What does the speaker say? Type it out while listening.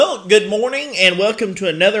Well, good morning and welcome to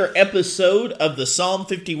another episode of the Psalm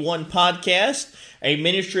 51 podcast, a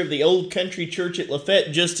ministry of the Old Country Church at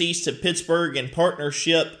Lafayette, just east of Pittsburgh, in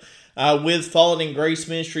partnership with Fallen in Grace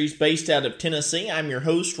Ministries based out of Tennessee. I'm your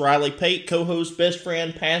host, Riley Pate, co-host, best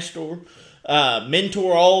friend, pastor,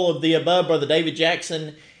 mentor, all of the above, Brother David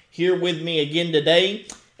Jackson, here with me again today.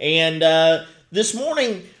 And this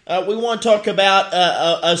morning, we want to talk about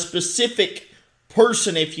a specific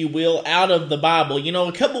person, if you will, out of the Bible. You know,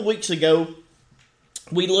 a couple weeks ago,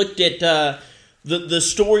 we looked at the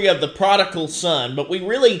story of the Prodigal Son, but we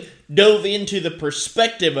really dove into the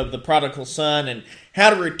perspective of the Prodigal Son and how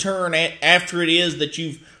to return after it is that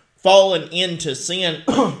you've fallen into sin.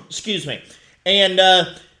 Excuse me. And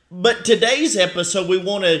but today's episode, we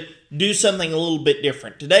want to do something a little bit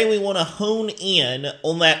different. Today, we want to hone in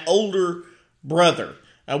on that older brother.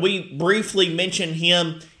 We briefly mentioned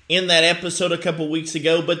him in that episode a couple weeks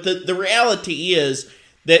ago, but the reality is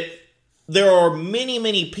that there are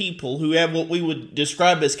many people who have what we would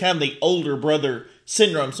describe as kind of the older brother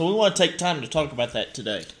syndrome. So we want to take time to talk about that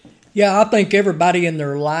today. Yeah, I think everybody in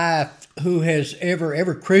their life who has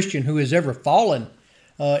every Christian who has ever fallen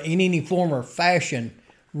in any form or fashion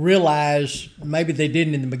realize, maybe they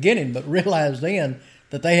didn't in the beginning, but realize then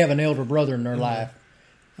that they have an elder brother in their life.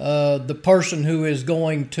 The person who is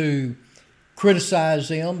going to criticize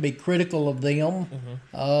them, be critical of them,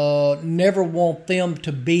 never want them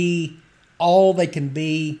to be all they can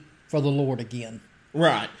be for the Lord again.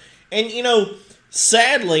 Right. And, you know,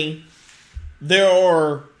 sadly, there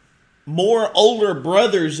are more older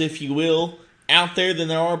brothers, if you will, out there than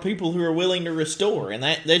there are people who are willing to restore. And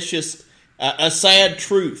that's just a sad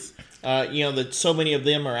truth, that so many of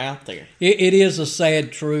them are out there. It is a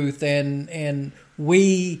sad truth, and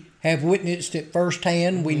we have witnessed it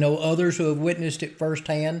firsthand. We know others who have witnessed it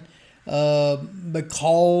firsthand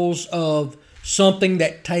because of something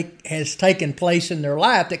that has taken place in their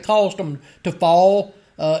life that caused them to fall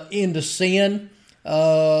into sin.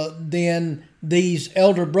 Then these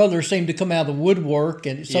elder brothers seem to come out of the woodwork,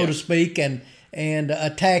 and so to speak, and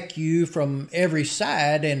attack you from every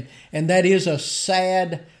side, and that is a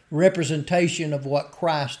sad representation of what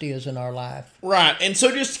Christ is in our life. Right. And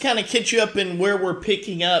so just to kind of catch you up in where we're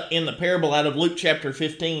picking up in the parable out of Luke chapter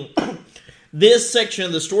 15, this section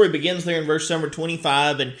of the story begins there in verse number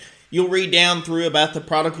 25, and you'll read down through about the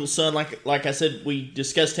prodigal son. Like I said, we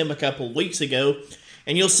discussed him a couple of weeks ago,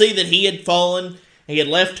 and you'll see that he had fallen, he had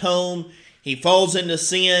left home, he falls into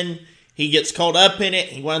sin, he gets caught up in it,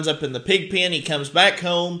 he winds up in the pig pen, he comes back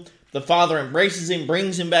home, the father embraces him,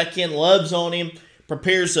 brings him back in, loves on him,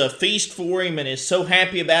 prepares a feast for him, and is so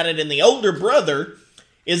happy about it. And the older brother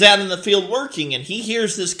is out in the field working, and he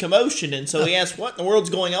hears this commotion, and so he asks, what in the world's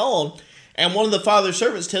going on? And one of the father's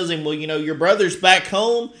servants tells him, well, your brother's back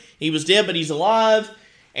home, he was dead, but he's alive,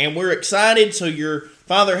 and we're excited, so your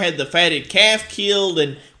father had the fatted calf killed,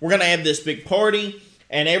 and we're going to have this big party,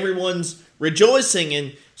 and everyone's rejoicing.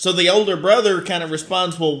 And so the older brother kind of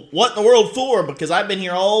responds, well, what in the world for? Because I've been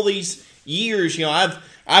here all these years,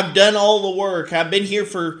 I've done all the work. I've been here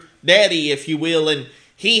for daddy, if you will, and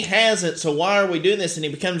he hasn't, so why are we doing this? And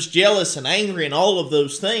he becomes jealous and angry and all of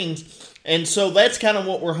those things. And so that's kind of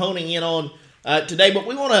what we're honing in on today. But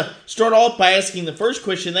we want to start off by asking the first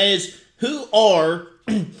question, that is, who are,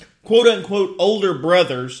 quote-unquote, older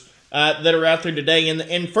brothers that are out there today?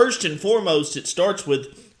 And first and foremost, it starts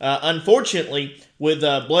with, unfortunately, with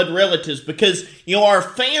blood relatives, because, our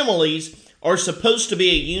families are supposed to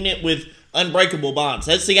be a unit with unbreakable bonds.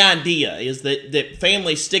 That's the idea, is that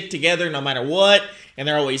families stick together no matter what, and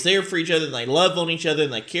they're always there for each other, and they love on each other,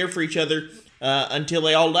 and they care for each other until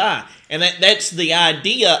they all die. And that's the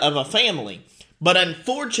idea of a family. But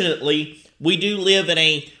unfortunately, we do live in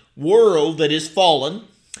a world that is fallen,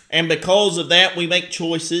 and because of that, we make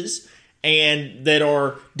choices and that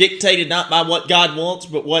are dictated not by what God wants,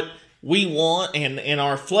 but what we want and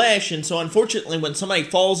our flesh. And so unfortunately, when somebody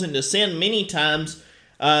falls into sin, many times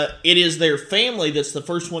it is their family that's the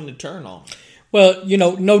first one to turn on. Well,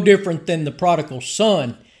 no different than the prodigal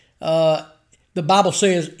son. The Bible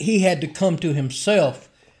says he had to come to himself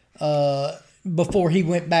before he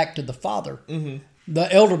went back to the father. Mm-hmm.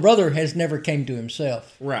 The elder brother has never came to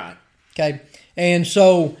himself. Right. Okay. And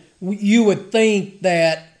so you would think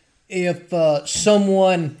that if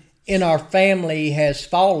someone in our family has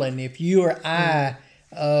fallen, if you or I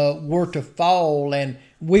were to fall and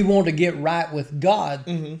we want to get right with God,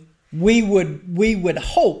 we would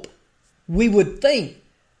hope, we would think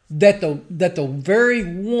that the very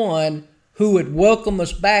one who would welcome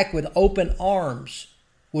us back with open arms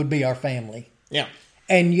would be our family. Yeah.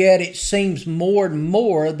 And yet it seems more and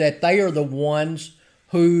more that they are the ones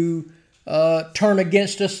who turn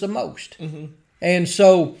against us the most. And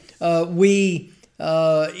so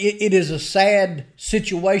it is a sad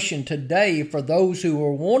situation today for those who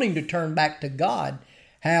are wanting to turn back to God,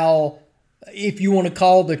 how, if you want to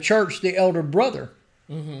call the church the elder brother,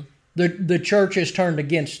 the church has turned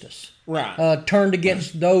against us. Right. Turned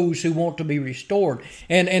against those who want to be restored.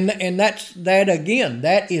 And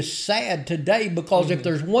that is sad today, because if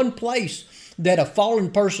there's one place that a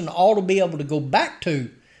fallen person ought to be able to go back to,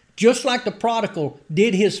 just like the prodigal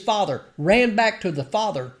did his father, ran back to the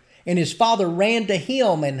father, and his father ran to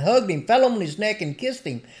him and hugged him, fell on his neck and kissed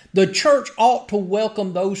him. The church ought to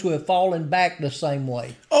welcome those who have fallen back the same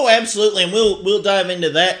way. Oh, absolutely. And we'll dive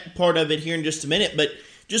into that part of it here in just a minute. But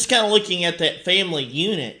just kind of looking at that family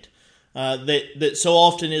unit that so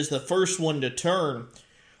often is the first one to turn,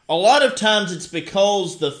 a lot of times it's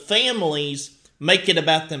because the families make it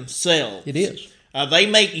about themselves. It is. They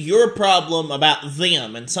make your problem about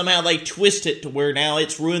them, and somehow they twist it to where now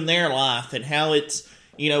it's ruined their life and how it's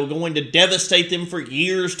going to devastate them for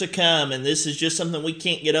years to come, and this is just something we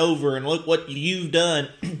can't get over, and look what you've done.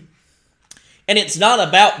 And it's not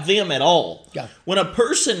about them at all. Yeah. When a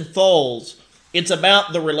person falls, it's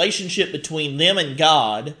about the relationship between them and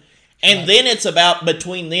God, and then it's about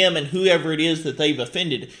between them and whoever it is that they've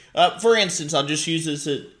offended. For instance, I'll just use this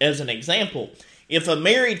as an example. If a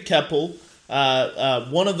married couple,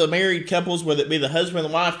 one of the married couples, whether it be the husband and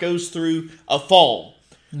the wife, goes through a fall,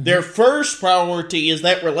 their first priority is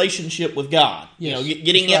that relationship with God. Yes,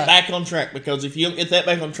 getting it back on track, because if you don't get that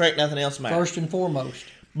back on track, nothing else matters. First and foremost.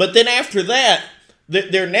 But then after that,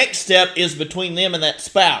 their next step is between them and that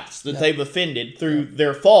spouse that they've offended through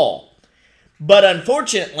their fall. But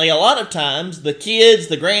unfortunately, a lot of times, the kids,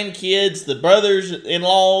 the grandkids, the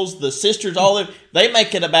brothers-in-laws, the sisters, all of them, they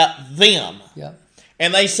make it about them. Yeah.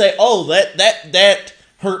 And they say, oh, that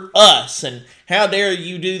hurt us, and how dare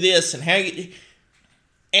you do this, and how you...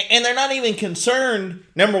 And they're not even concerned,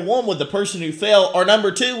 number one, with the person who fell, or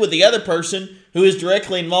number two, with the other person who is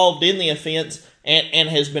directly involved in the offense and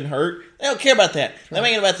has been hurt. They don't care about that. They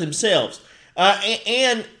make it about themselves.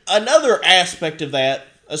 And another aspect of that,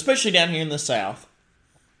 especially down here in the South,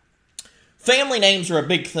 family names are a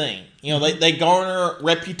big thing. They garner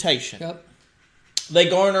reputation. Yep. They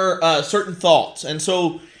garner certain thoughts. And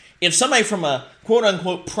so if somebody from a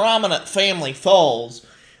quote-unquote prominent family falls,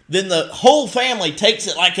 then the whole family takes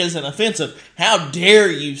it like as an offensive. How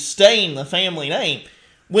dare you stain the family name?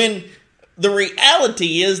 When the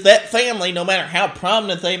reality is that family, no matter how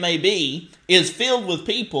prominent they may be, is filled with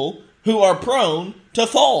people who are prone to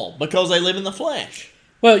fall because they live in the flesh.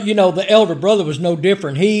 Well, the elder brother was no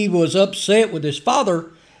different. He was upset with his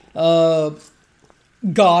father, God,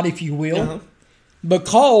 if you will,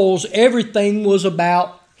 because everything was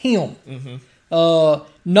about him.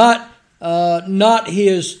 Not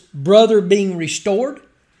his brother being restored,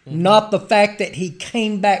 not the fact that he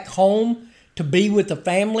came back home to be with the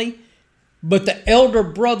family, but the elder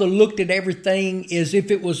brother looked at everything as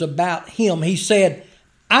if it was about him. He said,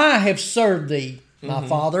 I have served thee, my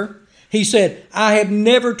father. He said, I have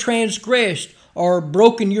never transgressed or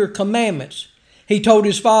broken your commandments. He told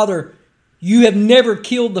his father, you have never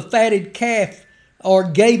killed the fatted calf or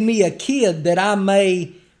gave me a kid that I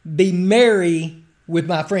may be merry with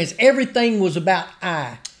my friends. Everything was about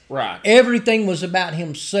I. Right. Everything was about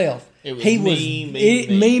himself. It was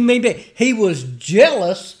me. He was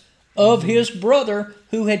jealous of his brother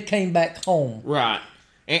who had came back home. Right.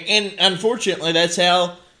 And unfortunately, that's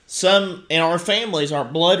how some in our families, our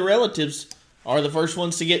blood relatives, are the first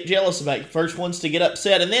ones to get jealous about you, first ones to get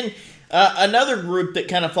upset. And then another group that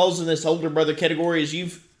kind of falls in this older brother category, as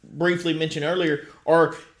you've briefly mentioned earlier,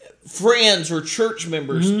 are friends or church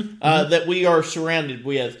members that we are surrounded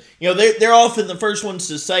with. They're often the first ones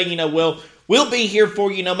to say, well, we'll be here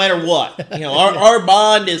for you no matter what. Our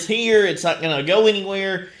bond is here. It's not going to go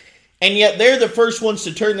anywhere. And yet they're the first ones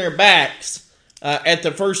to turn their backs at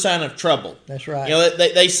the first sign of trouble. That's right.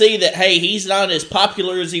 They see that, hey, he's not as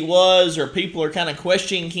popular as he was, or people are kind of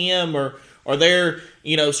questioning him, or they're,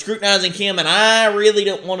 scrutinizing him, and I really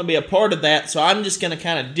don't want to be a part of that, so I'm just going to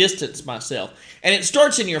kind of distance myself. And it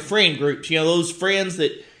starts in your friend groups, those friends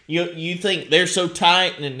that you think they're so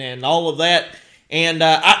tight and all of that. And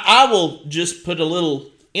I will just put a little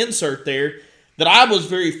insert there that I was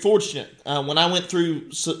very fortunate when I went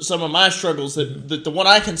through some of my struggles that the one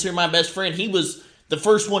I consider my best friend, he was the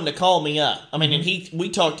first one to call me up. I mean, and we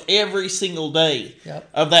talked every single day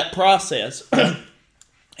of that process.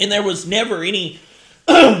 And there was never any,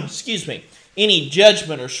 any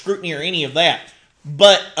judgment or scrutiny or any of that.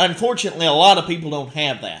 But unfortunately, a lot of people don't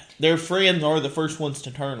have that. Their friends are the first ones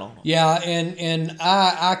to turn on them. Yeah, and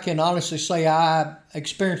I can honestly say I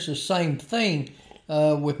experienced the same thing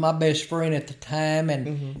with my best friend at the time,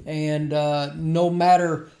 and no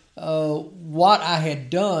matter what I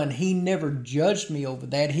had done, he never judged me over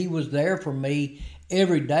that. He was there for me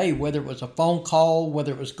every day, whether it was a phone call,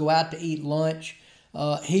 whether it was go out to eat lunch.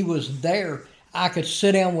 He was there. I could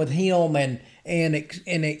sit down with him and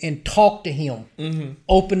talk to him,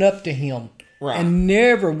 open up to him. Right. And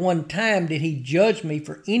never one time did he judge me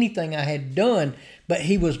for anything I had done, but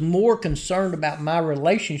he was more concerned about my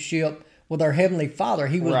relationship with our Heavenly Father.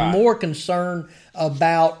 He was more concerned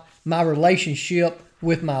about my relationship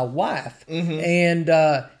with my wife.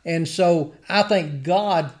 And so I thank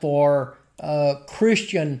God for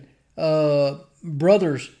Christian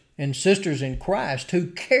brothers and sisters in Christ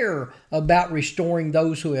who care about restoring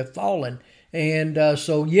those who have fallen. And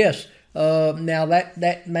so, yes, now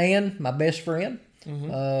that man, my best friend,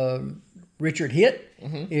 Richard Hitt,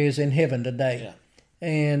 is in heaven today. Yeah.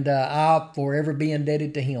 And I'll forever be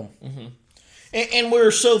indebted to him. And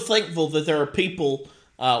we're so thankful that there are people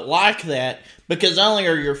like that, because not only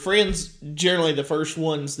are your friends generally the first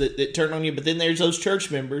ones that turn on you, but then there's those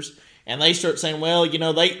church members, and they start saying, well,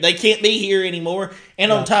 they can't be here anymore.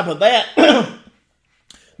 And on top of that,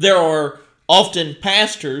 there are often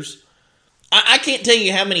pastors. I can't tell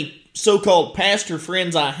you how many so-called pastor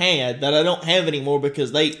friends I had that I don't have anymore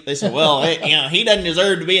because they said, well, he doesn't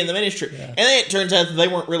deserve to be in the ministry. Yeah. And then it turns out that they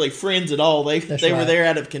weren't really friends at all. They were there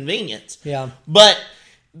out of convenience. Yeah. But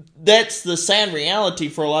that's the sad reality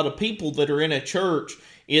for a lot of people that are in a church,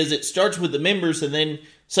 is it starts with the members, and then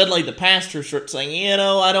suddenly the pastor starts saying,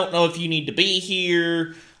 I don't know if you need to be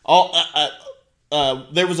here.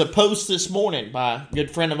 There was a post this morning by a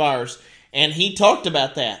good friend of ours, and he talked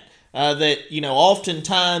about that. That,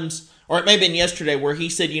 oftentimes, or it may have been yesterday, where he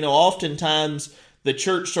said, oftentimes the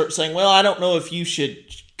church starts saying, well, I don't know if you should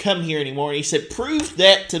come here anymore. And he said, prove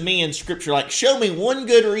that to me in Scripture. Like, show me one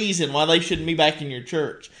good reason why they shouldn't be back in your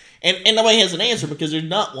church. And nobody has an answer because there's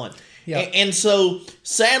not one. Yeah. And so,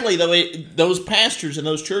 sadly, though, those pastors and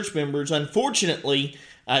those church members, unfortunately,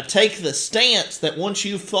 take the stance that once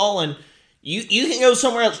you've fallen, you can go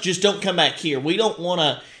somewhere else, just don't come back here. We don't want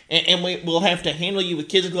to... And we'll have to handle you with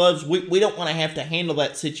kids' gloves. We don't want to have to handle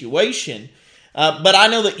that situation. But I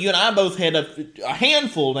know that you and I both had a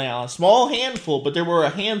handful now, a small handful, but there were a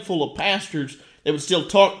handful of pastors that would still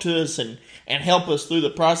talk to us and help us through the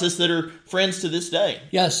process that are friends to this day.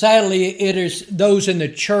 Yeah, sadly, it is those in the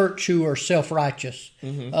church who are self-righteous.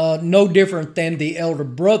 No different than the elder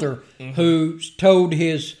brother who told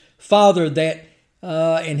his father that,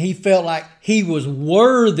 and he felt like he was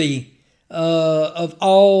worthy of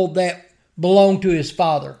all that belonged to his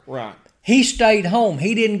father. Right. He stayed home.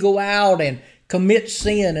 He didn't go out and commit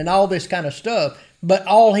sin and all this kind of stuff. But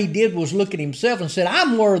all he did was look at himself and said,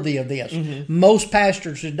 I'm worthy of this. Most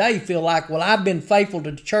pastors today feel like, well, I've been faithful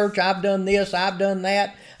to the church. I've done this. I've done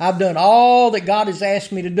that. I've done all that God has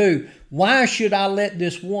asked me to do. Why should I let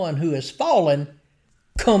this one who has fallen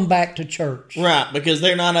come back to church? Right, because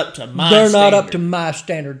they're not up to my standard. They're not up to my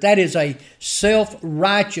standard. That is a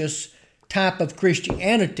self-righteous type of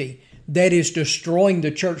Christianity that is destroying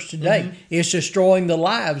the church today. It's destroying the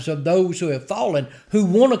lives of those who have fallen, who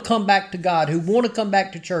want to come back to God, who want to come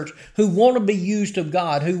back to church, who want to be used of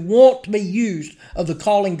God, who want to be used of the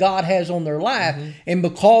calling God has on their life. And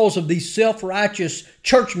because of these self-righteous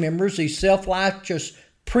church members, these self-righteous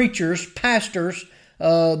preachers, pastors,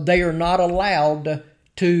 they are not allowed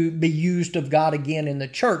to be used of God again in the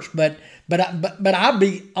church. But I'll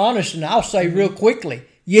be honest, and I'll say real quickly,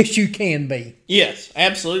 yes, you can be. Yes,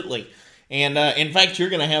 absolutely. And in fact, you're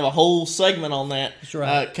going to have a whole segment on that. That's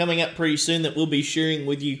right. Coming up pretty soon that we'll be sharing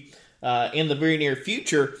with you in the very near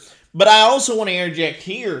future. But I also want to interject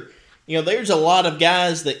here. There's a lot of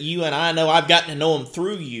guys that you and I know, I've gotten to know them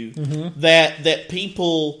through you, that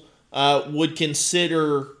people would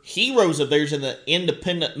consider heroes of theirs in the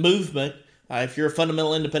independent movement. If you're a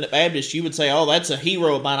fundamental independent Baptist, you would say, oh, that's a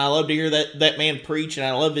hero of mine. I love to hear that man preach, and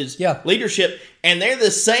I love his leadership. And they're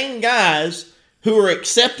the same guys who are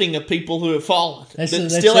accepting of people who have fallen, that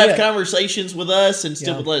still have conversations with us and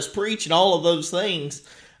still let us preach and all of those things.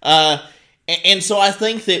 And so I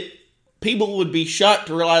think that people would be shocked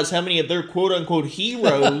to realize how many of their quote-unquote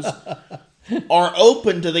heroes are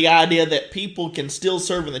open to the idea that people can still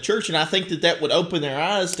serve in the church. And I think that would open their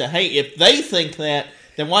eyes to, hey, if they think that,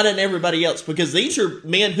 then why doesn't everybody else? Because these are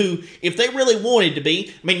men who, if they really wanted to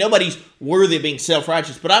be, nobody's worthy of being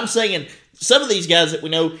self-righteous, but I'm saying some of these guys that we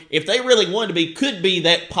know, if they really wanted to be, could be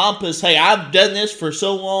that pompous, hey, I've done this for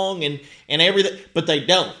so long and everything, but they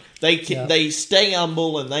don't. They stay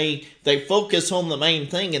humble, and they focus on the main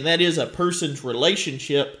thing, and that is a person's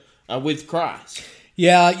relationship with Christ.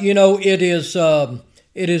 Yeah, it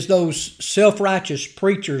is those self-righteous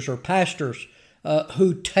preachers or pastors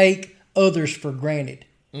who take others for granted.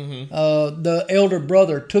 The elder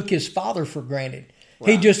brother took his father for granted.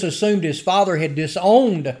 Right. He just assumed his father had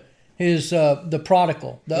disowned the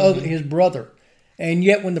prodigal, his brother. And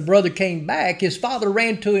yet when the brother came back, his father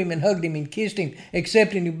ran to him and hugged him and kissed him,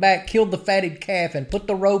 accepted him back, killed the fatted calf, and put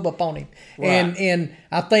the robe upon him. Right. And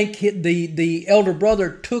I think the elder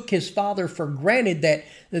brother took his father for granted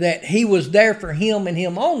that he was there for him and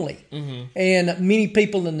him only. And many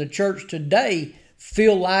people in the church today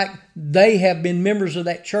feel like they have been members of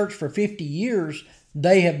that church for 50 years.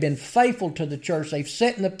 They have been faithful to the church. They've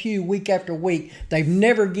sat in the pew week after week. They've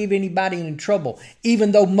never give anybody any trouble.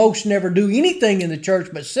 Even though most never do anything in the church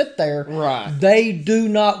but sit there, right. They do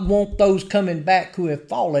not want those coming back who have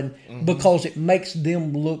fallen because it makes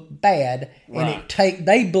them look bad. Right. And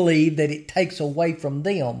they believe that it takes away from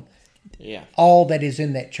them all that is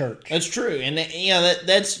in that church. That's true. And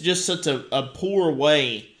that's just such a poor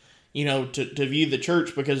way to view the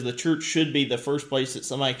church, because the church should be the first place that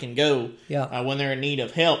somebody can go when they're in need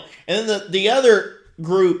of help. And then the other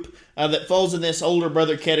group that falls in this older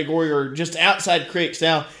brother category are just outside critics.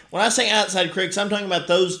 Now, when I say outside critics, I'm talking about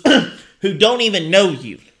those who don't even know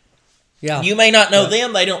you. Yeah. You may not know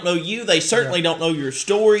them. They don't know you. They certainly don't know your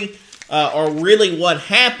story or really what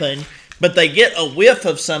happened. But they get a whiff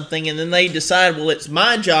of something, and then they decide, well, it's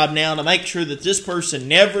my job now to make sure that this person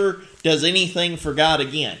never does anything for God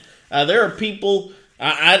again. There are people,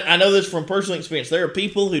 I know this from personal experience, there are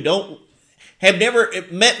people who have never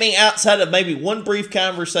met me outside of maybe one brief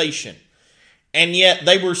conversation, and yet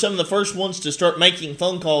they were some of the first ones to start making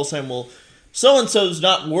phone calls saying, well, so-and-so's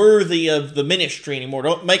not worthy of the ministry anymore.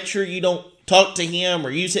 Don't make sure you don't talk to him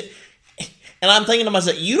or use it. And I'm thinking to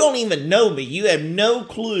myself, you don't even know me. You have no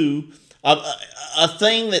clue of a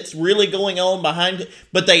thing that's really going on behind it,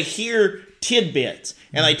 but they hear tidbits,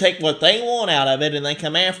 and they take what they want out of it, and they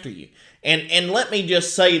come after you. And let me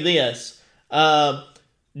just say this.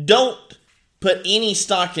 Don't put any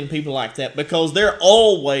stock in people like that, because they're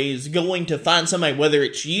always going to find somebody, whether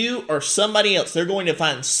it's you or somebody else, they're going to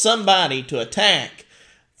find somebody to attack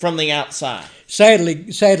from the outside. Sadly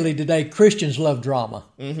today, Christians love drama.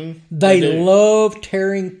 They love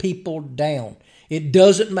tearing people down. It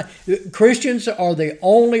doesn't matter. Christians are the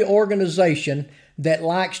only organization that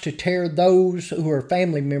likes to tear those who are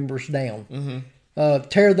family members down.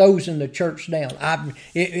 Tear those in the church down.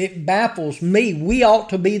 It baffles me. We ought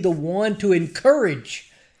to be the one to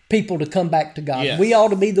encourage people to come back to God. Yes. We ought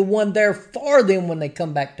to be the one there for them when they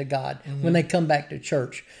come back to God, when they come back to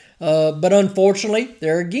church. But unfortunately,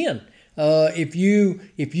 there again, if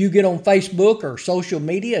you get on Facebook or social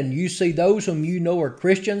media and you see those whom you know are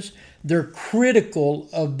Christians, they're critical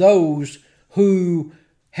of those who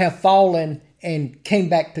have fallen and came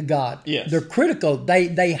back to God. Yes. They're critical.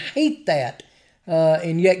 They hate that.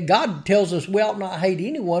 And yet God tells us we ought not hate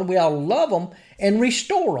anyone. We ought to love them and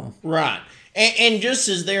restore them. Right. And just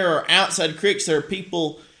as there are outside critics, there are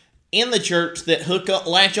people in the church that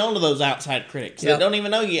latch onto those outside critics that don't even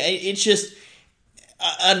know you. It's just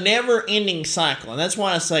a never-ending cycle. And that's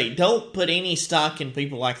why I say don't put any stock in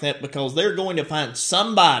people like that, because they're going to find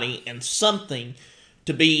somebody and something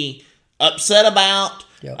to be upset about,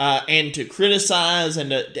 and to criticize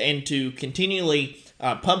and to continually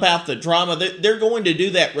pump out the drama. They're going to do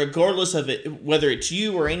that regardless of it, whether it's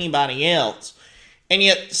you or anybody else. And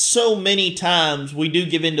yet, so many times we do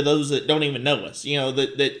give in to those that don't even know us,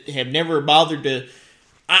 that have never bothered to.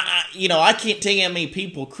 I can't tell you how many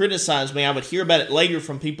people criticize me. I would hear about it later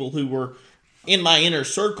from people who were in my inner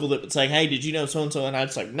circle that would say, hey, did you know so-and-so? And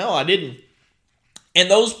I'd say, no, I didn't. And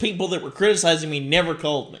those people that were criticizing me never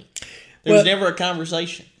called me. There was never a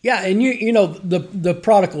conversation. Yeah, and the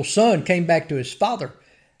prodigal son came back to his father.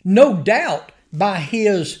 No doubt by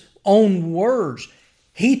his own words,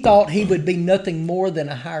 he thought he would be nothing more than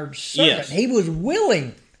a hired servant. Yes. He was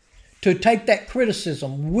willing to take that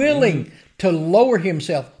criticism, willing to lower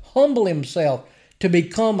himself, humble himself, to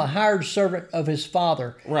become a hired servant of his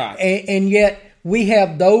father. Right. And yet we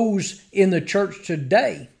have those in the church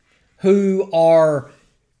today who are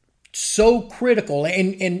so critical.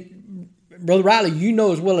 And Brother Riley, you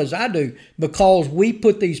know as well as I do, because we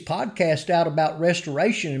put these podcasts out about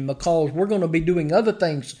restoration, and because we're going to be doing other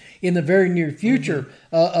things in the very near future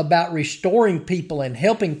about restoring people and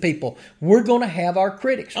helping people, we're going to have our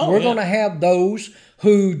critics. We're going to have those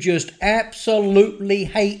who just absolutely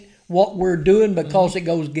hate what we're doing because it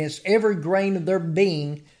goes against every grain of their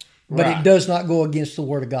being but Right. it does not go against the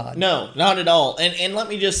Word of God. No, not at all. And let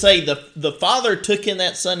me just say, the father took in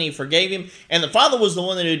that son, he forgave him, and the father was the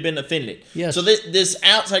one that had been offended. Yes. So this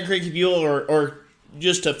outside critic, if you will, or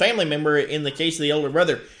just a family member in the case of the older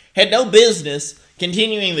brother, had no business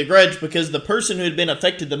continuing the grudge because the person who had been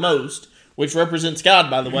affected the most, which represents God,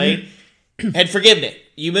 by the way, had forgiven it.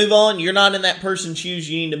 You move on, you're not in that person's shoes,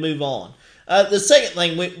 you need to move on. The second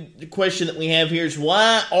the question that we have here is,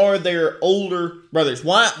 why are there older brothers?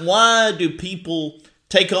 Why do people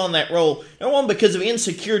take on that role? Number one, because of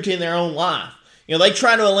insecurity in their own life. They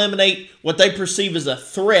try to eliminate what they perceive as a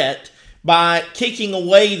threat by kicking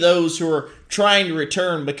away those who are trying to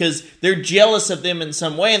return because they're jealous of them in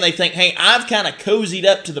some way, and they think, hey, I've kind of cozied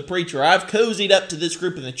up to the preacher, I've cozied up to this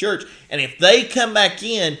group in the church, and if they come back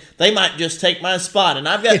in, they might just take my spot, and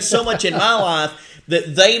I've got so much in my life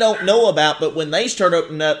that they don't know about, but when they start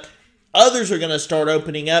opening up, others are going to start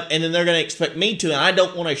opening up, and then they're going to expect me to, and I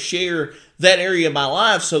don't want to share that area of my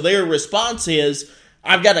life. So their response is,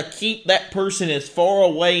 I've got to keep that person as far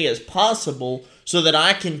away as possible so that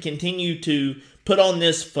I can continue to put on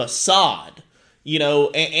this facade, and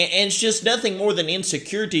it's just nothing more than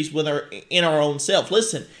insecurities in our own self.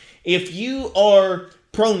 Listen, if you are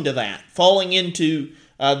prone to that, falling into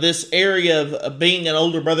this area of being an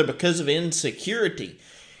older brother because of insecurity,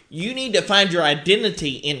 you need to find your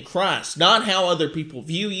identity in Christ, not how other people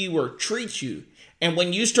view you or treat you. And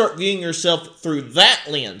when you start viewing yourself through that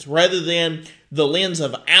lens, rather than the lens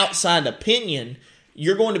of outside opinion,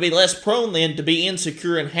 you're going to be less prone then to be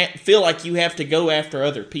insecure and feel like you have to go after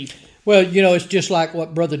other people. Well, it's just like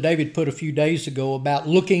what Brother David put a few days ago about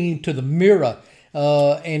looking into the mirror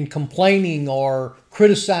and complaining or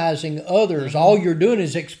criticizing others. All you're doing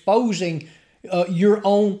is exposing your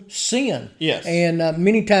own sin. Yes. And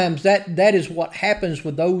many times that is what happens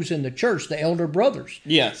with those in the church, the elder brothers.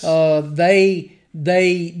 Yes.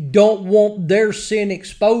 They don't want their sin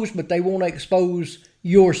exposed, but they want to expose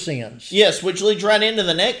your sins. Yes, which leads right into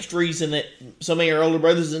the next reason that some of your older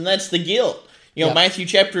brothers, and that's the guilt. Matthew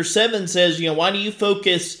chapter 7 says, why do you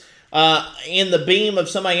focus in the beam of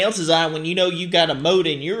somebody else's eye when you know you've got a mote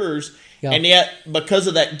in yours? Yeah. And yet, because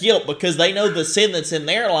of that guilt, because they know the sin that's in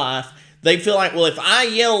their life, they feel like, well, if I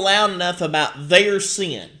yell loud enough about their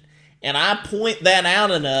sin and I point that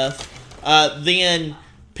out enough, then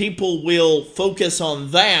people will focus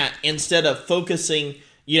on that instead of focusing,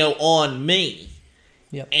 on me.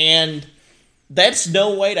 Yep. And that's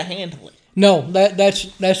no way to handle it. No,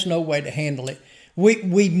 that's no way to handle it.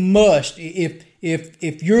 We must, if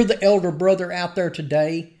you're the elder brother out there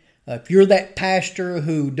today, if you're that pastor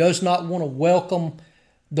who does not want to welcome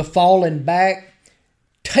the fallen back,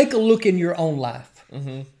 take a look in your own life.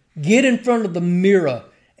 Mm-hmm. Get in front of the mirror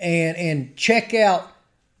and check out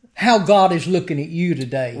how God is looking at you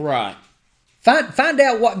today. Right. Find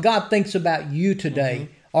out what God thinks about you today.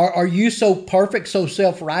 Mm-hmm. Are you so perfect, so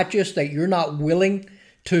self-righteous that you're not willing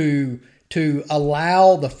to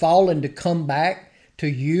allow the fallen to come back to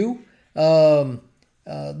you? The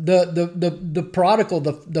prodigal,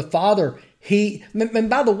 the father, and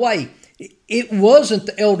by the way, it wasn't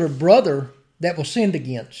the elder brother that was sinned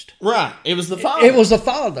against. Right. It was the father. It was the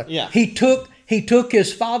father. Yeah. He took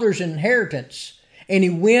his father's inheritance and he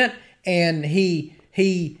went and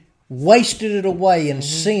he wasted it away in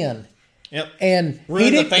sin. Yep. And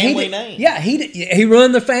ruined the family name. Yeah, he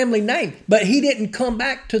ruined the family name. But he didn't come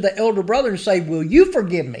back to the elder brother and say, will you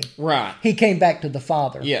forgive me? Right. He came back to the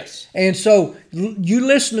father. Yes. And so you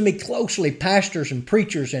listen to me closely, pastors and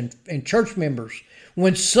preachers and church members.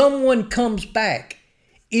 When someone comes back,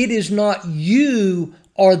 it is not you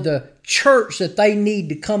or the church that they need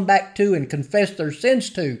to come back to and confess their sins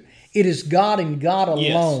to. It is God and God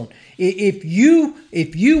alone. Yes.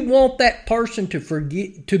 If you want that person to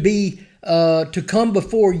come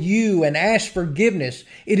before you and ask forgiveness,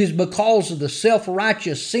 it is because of the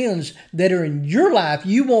self-righteous sins that are in your life.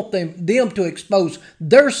 You want them to expose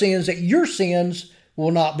their sins, that your sins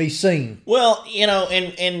will not be seen. Well, and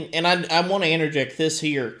I want to interject this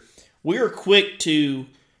here. We are quick to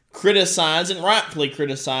criticize, and rightfully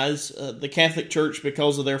criticize, the Catholic Church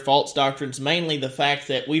because of their false doctrines, mainly the fact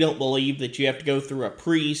that we don't believe that you have to go through a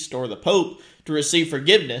priest or the Pope to receive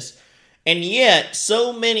forgiveness. And yet,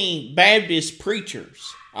 so many Baptist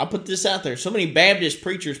preachers, I'll put this out there, so many Baptist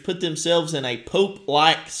preachers put themselves in a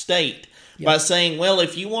Pope-like state by saying, well,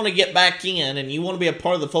 if you want to get back in and you want to be a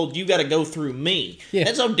part of the fold, you got to go through me. Yeah.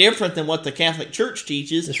 That's so different than what the Catholic Church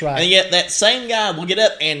teaches. That's right. And yet that same guy will get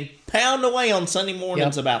up and pound away on Sunday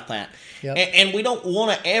mornings about that. Yep. And we don't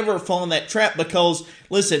want to ever fall in that trap because,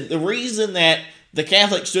 listen, the reason that the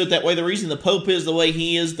Catholics do it that way, the reason the Pope is the way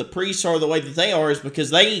he is, the priests are the way that they are, is because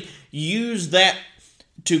they use that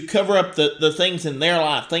to cover up the things in their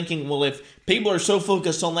life, thinking, well, if people are so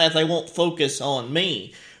focused on that, they won't focus on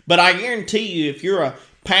me. But I guarantee you, if you're a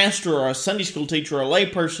pastor or a Sunday school teacher or a lay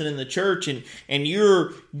person in the church and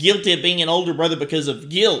you're guilty of being an older brother because of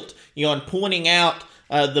guilt, and pointing out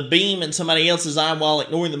the beam in somebody else's eye while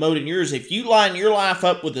ignoring the mote in yours, if you line your life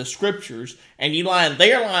up with the Scriptures and you line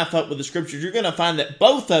their life up with the Scriptures, you're going to find that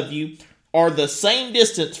both of you are the same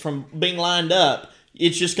distance from being lined up.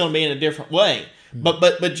 It's just going to be in a different way.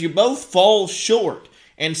 But you both fall short.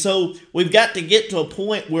 And so we've got to get to a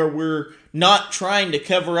point where we're not trying to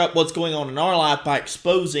cover up what's going on in our life by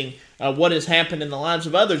exposing what has happened in the lives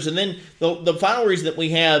of others. And then the final reason that we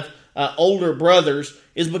have older brothers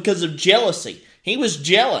is because of jealousy. He was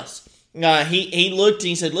jealous. He looked and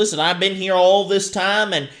he said, listen, I've been here all this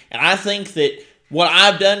time, and I think that what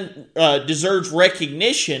I've done deserves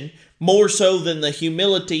recognition more so than the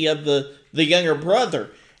humility of the younger brother.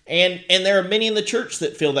 And there are many in the church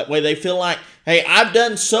that feel that way. They feel like, hey, I've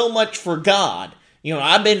done so much for God.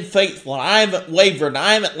 I've been faithful, and I haven't wavered, and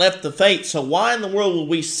I haven't left the faith. So why in the world would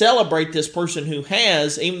we celebrate this person who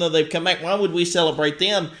has, even though they've come back? Why would we celebrate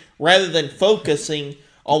them rather than focusing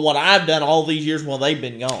on what I've done all these years while they've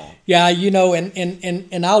been gone? Yeah,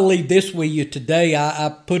 and I'll leave this with you today.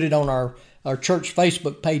 I put it on our church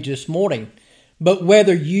Facebook page this morning. But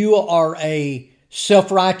whether you are a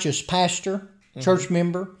self-righteous pastor, church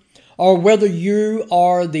member, or whether you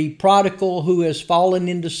are the prodigal who has fallen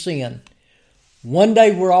into sin, one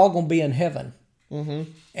day we're all going to be in heaven.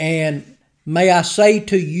 And may I say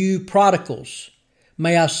to you prodigals,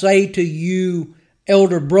 may I say to you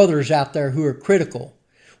elder brothers out there who are critical,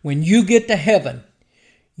 when you get to heaven,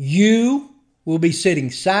 you will be sitting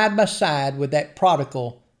side by side with that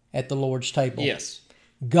prodigal at the Lord's table. Yes.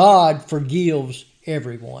 God forgives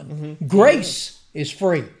everyone. Grace is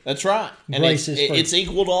free. That's right. And Grace is free. It's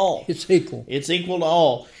equal to all. It's equal. It's equal to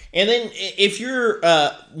all. And then if you're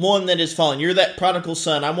one that is fallen, you're that prodigal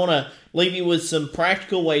son, I want to leave you with some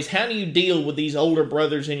practical ways. How do you deal with these older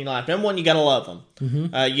brothers in your life? Number one, you got to love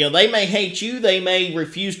them. They may hate you. They may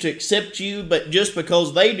refuse to accept you. But just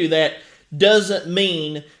because they do that doesn't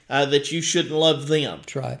mean that you shouldn't love them.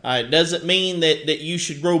 That's right. It doesn't mean that you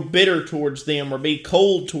should grow bitter towards them or be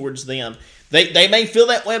cold towards them. They may feel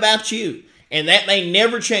that way about you. And that may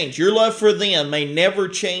never change. Your love for them may never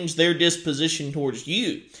change their disposition towards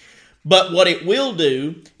you. But what it will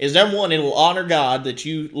do is, number one, it will honor God that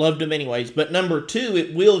you loved them anyways. But number two,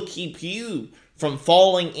 it will keep you from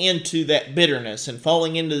falling into that bitterness and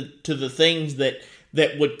falling into the things that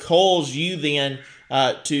would cause you then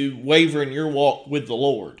to waver in your walk with the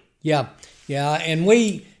Lord. Yeah. And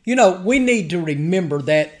we need to remember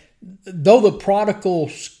that though the prodigal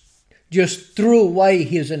just threw away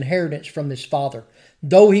his inheritance from his father,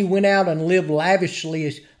 though he went out and lived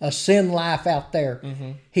lavishly a sin life out there,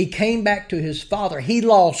 he came back to his father. He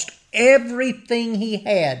lost everything he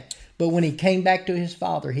had, but when he came back to his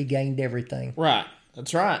father, he gained everything. Right.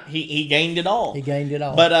 That's right. He gained it all. He gained it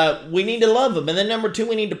all. But we need to love them. And then number two,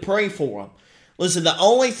 we need to pray for them. Listen, the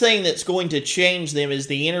only thing that's going to change them is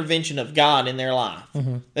the intervention of God in their life.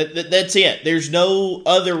 That's it. There's no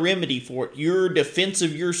other remedy for it. Your defense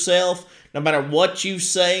of yourself, no matter what you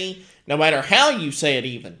say, no matter how you say it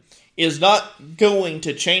even, is not going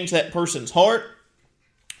to change that person's heart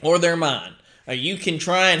or their mind. You can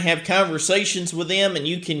try and have conversations with them, and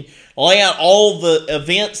you can lay out all the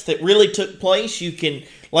events that really took place. You can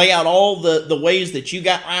lay out all the ways that you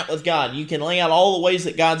got right with God. You can lay out all the ways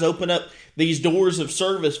that God's opened up these doors of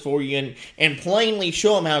service for you and plainly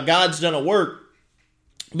show them how God's done a work.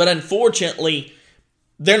 But unfortunately,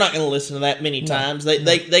 they're not going to listen to that many times.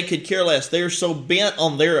 They could care less. They're so bent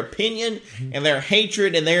on their opinion and their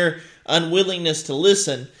hatred and their unwillingness to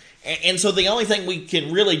listen. And so the only thing we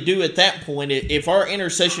can really do at that point, if our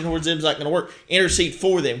intercession towards them is not going to work, intercede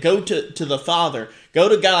for them. Go to the Father. Go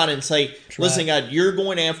to God and say, listen, God, you're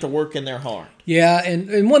going to have to work in their heart. Yeah,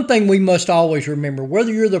 and one thing we must always remember,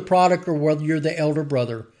 whether you're the prodigal or whether you're the elder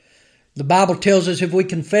brother, the Bible tells us if we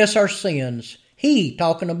confess our sins, He,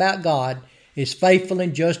 talking about God, is faithful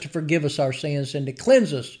and just to forgive us our sins and to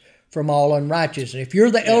cleanse us from all unrighteousness. If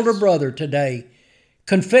you're the elder brother today,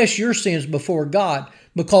 confess your sins before God,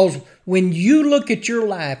 because when you look at your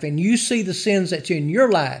life and you see the sins that's in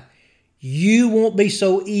your life, you won't be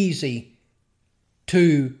so easy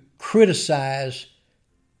to criticize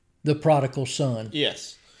the prodigal son.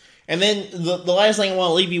 Yes. And then the last thing I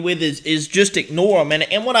want to leave you with is just ignore them.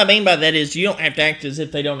 And what I mean by that is you don't have to act as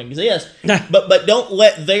if they don't exist, but don't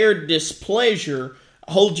let their displeasure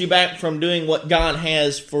hold you back from doing what God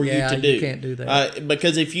has for you to do. You can't do that.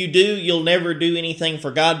 Because if you do, you'll never do anything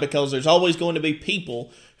for God, because there's always going to be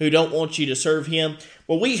people who don't want you to serve Him.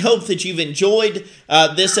 Well, we hope that you've enjoyed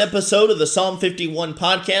this episode of the Psalm 51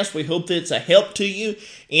 podcast. We hope that it's a help to you.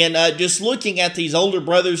 And just looking at these older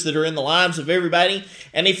brothers that are in the lives of everybody.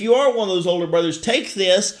 And if you are one of those older brothers, take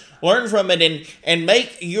this, learn from it, and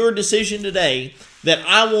make your decision today that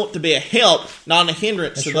I want to be a help, not a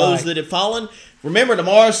hindrance to those that have fallen. Remember,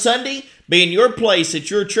 tomorrow's Sunday. Be in your place at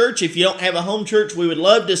your church. If you don't have a home church, we would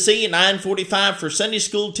love to see you. 9:45 for Sunday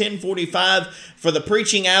school, 10:45 for the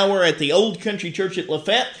preaching hour at the Old Country Church at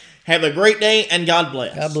Lafayette. Have a great day, and God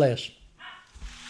bless. God bless.